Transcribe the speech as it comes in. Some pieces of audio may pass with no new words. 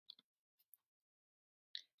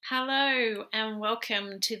Hello, and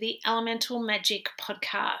welcome to the Elemental Magic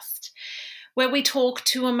podcast, where we talk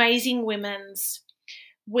to amazing women.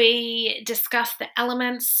 We discuss the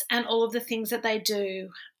elements and all of the things that they do,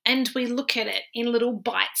 and we look at it in little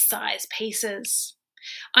bite-sized pieces.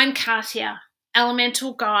 I'm Katia,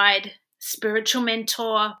 elemental guide, spiritual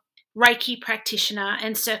mentor, Reiki practitioner,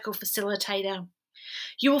 and circle facilitator.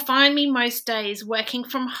 You will find me most days working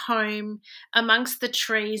from home amongst the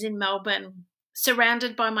trees in Melbourne,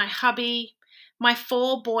 surrounded by my hubby, my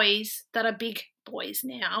 4 boys that are big boys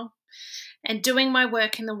now, and doing my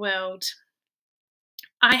work in the world.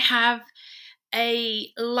 I have a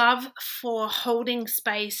love for holding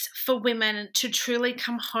space for women to truly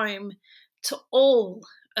come home to all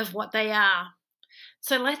of what they are.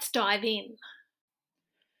 So let's dive in.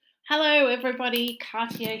 Hello everybody,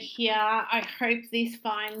 Katia here. I hope this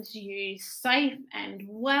finds you safe and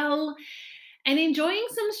well and enjoying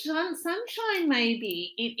some sunshine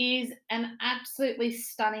maybe. It is an absolutely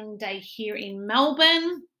stunning day here in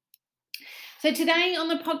Melbourne. So today on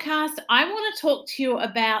the podcast, I want to talk to you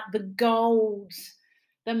about the gold,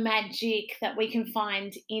 the magic that we can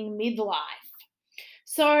find in midlife.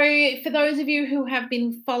 So for those of you who have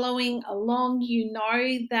been following along, you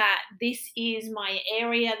know that this is my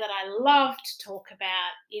area that I love to talk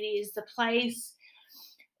about. It is the place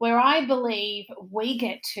where I believe we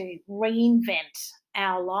get to reinvent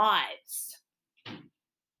our lives.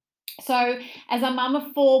 So as a mum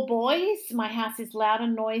of 4 boys, my house is loud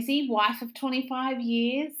and noisy, wife of 25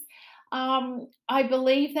 years, I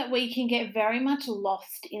believe that we can get very much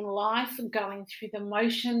lost in life, going through the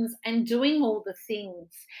motions and doing all the things.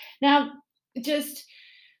 Now, just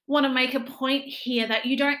want to make a point here that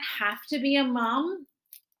you don't have to be a mum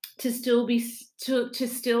to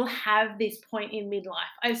still have this point in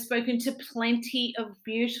midlife. I've spoken to plenty of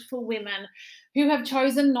beautiful women who have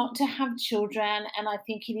chosen not to have children, and I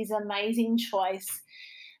think it is an amazing choice.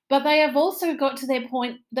 But they have also got to the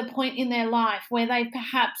point in their life where they've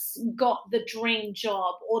perhaps got the dream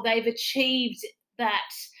job, or they've achieved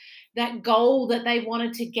that goal that they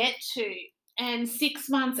wanted to get to. And 6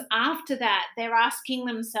 months after that, they're asking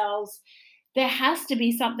themselves, there has to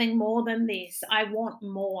be something more than this. I want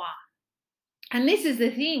more. And this is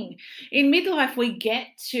the thing. In midlife, we get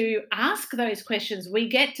to ask those questions. We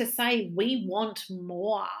get to say, we want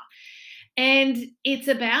more. And it's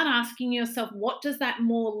about asking yourself, what does that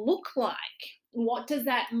more look like? What does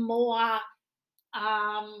that more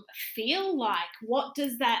feel like? What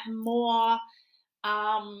does that more,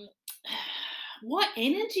 what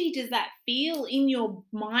energy does that feel in your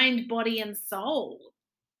mind, body, and soul?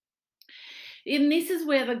 And this is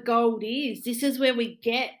where the gold is. This is where we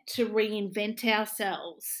get to reinvent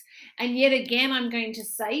ourselves. And yet again, I'm going to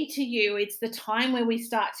say to you, it's the time where we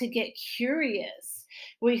start to get curious.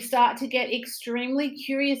 We start to get extremely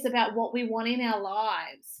curious about what we want in our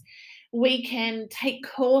lives. We can take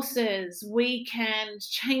courses, we can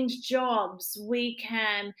change jobs, we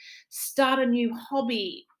can start a new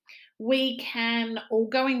hobby, we can, all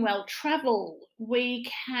going well, travel, we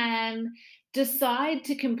can decide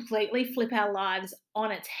to completely flip our lives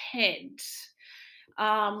on its head.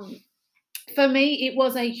 For me, it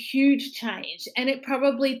was a huge change, and it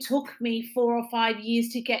probably took me 4 or 5 years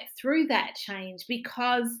to get through that change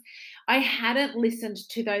because I hadn't listened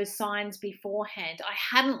to those signs beforehand. I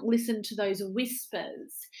hadn't listened to those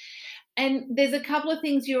whispers. And there's a couple of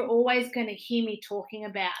things you're always going to hear me talking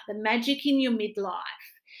about: the magic in your midlife,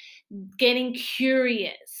 getting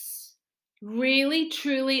curious, really,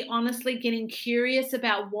 truly, honestly getting curious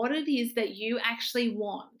about what it is that you actually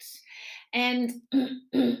want. And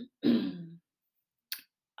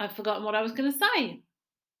I've forgotten what I was going to say.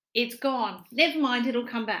 It's gone. Never mind, it'll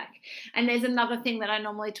come back. And there's another thing that I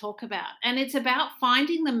normally talk about, and it's about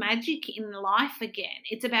finding the magic in life again.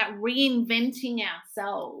 It's about reinventing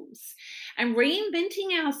ourselves and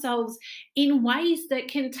reinventing ourselves in ways that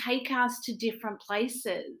can take us to different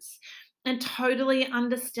places, and totally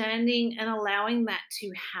understanding and allowing that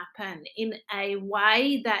to happen in a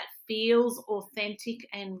way that feels authentic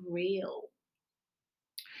and real.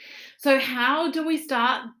 So how do we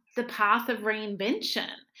start the path of reinvention?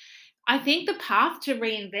 I think the path to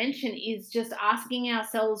reinvention is just asking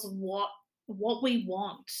ourselves what we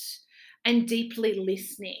want and deeply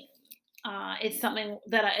listening. It's something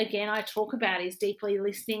that, I talk about, is deeply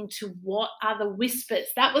listening to what are the whispers.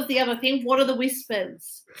 That was the other thing. What are the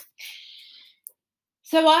whispers?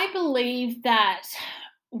 So I believe that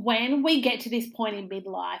when we get to this point in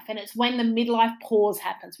midlife, and it's when the midlife pause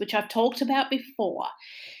happens, which I've talked about before,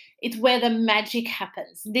 it's where the magic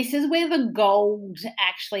happens. This is where the gold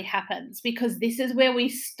actually happens, because this is where we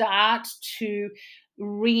start to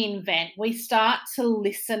reinvent. We start to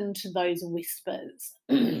listen to those whispers.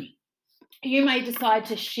 You may decide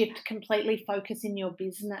to shift completely focus in your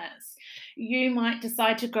business. You might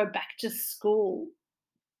decide to go back to school.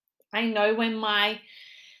 I know when my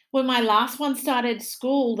last one started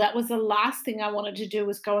school, that was the last thing I wanted to do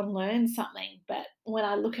was go and learn something. But when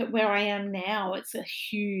I look at where I am now, it's a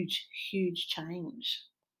huge, huge change.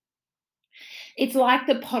 It's like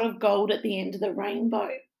the pot of gold at the end of the rainbow.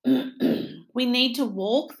 We need to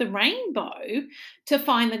walk the rainbow to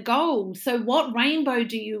find the gold. So, what rainbow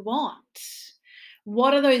do you want?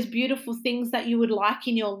 What are those beautiful things that you would like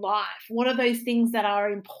in your life? What are those things that are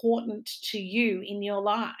important to you in your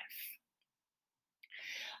life?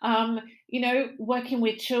 Working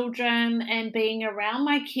with children and being around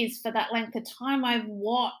my kids for that length of time, I've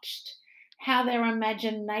watched how their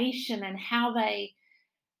imagination and how they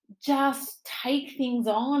just take things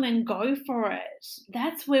on and go for it.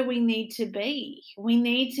 That's where we need to be. We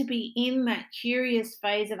need to be in that curious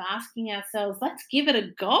phase of asking ourselves, let's give it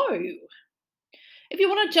a go. If you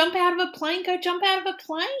want to jump out of a plane, go jump out of a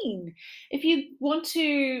plane. If you want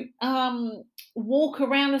to walk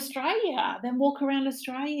around Australia, then walk around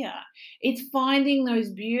Australia. It's finding those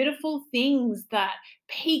beautiful things that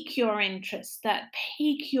pique your interest, that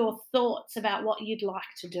pique your thoughts about what you'd like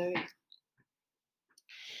to do.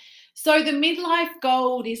 So the midlife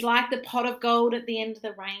gold is like the pot of gold at the end of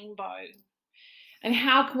the rainbow. And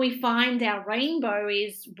how can we find our rainbow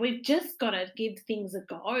is we've just got to give things a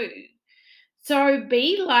go. So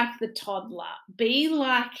be like the toddler, be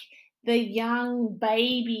like the young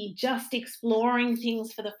baby just exploring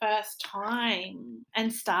things for the first time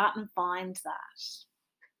and start and find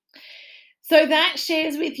that. So that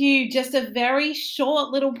shares with you just a very short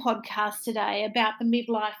little podcast today about the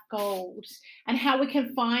midlife gold and how we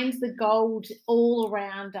can find the gold all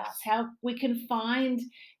around us, how we can find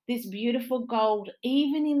this beautiful gold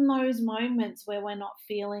even in those moments where we're not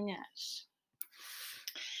feeling it.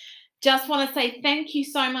 Just want to say thank you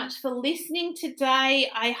so much for listening today.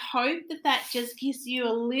 I hope that just gives you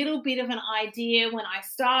a little bit of an idea when I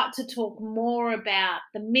start to talk more about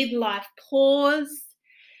the midlife pause,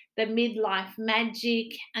 the midlife magic,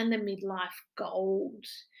 and the midlife gold.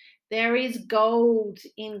 There is gold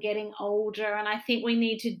in getting older, and I think we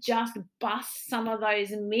need to just bust some of those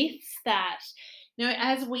myths that,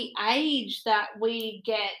 as we age, that we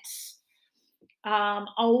get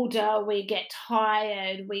older, we get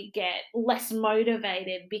tired, we get less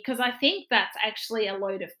motivated, because I think that's actually a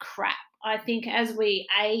load of crap. I think as we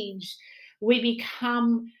age, we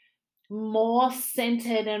become more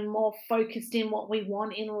centered and more focused in what we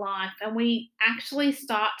want in life, and we actually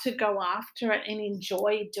start to go after it and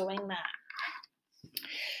enjoy doing that.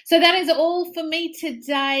 So that is all for me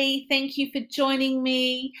today. Thank you for joining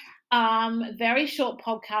me. Very short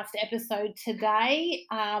podcast episode today.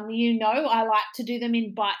 I like to do them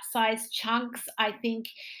in bite-sized chunks. I think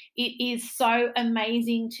it is so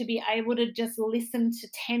amazing to be able to just listen to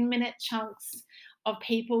 10-minute chunks of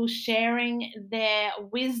people sharing their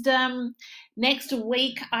wisdom. Next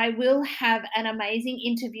week, I will have an amazing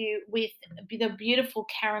interview with the beautiful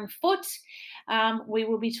Karen Foote. We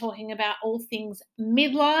will be talking about all things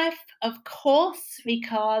midlife, of course,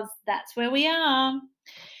 because that's where we are.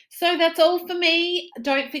 So that's all for me.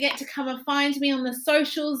 Don't forget to come and find me on the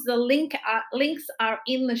socials. The links are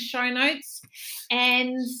in the show notes.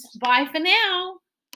 And bye for now.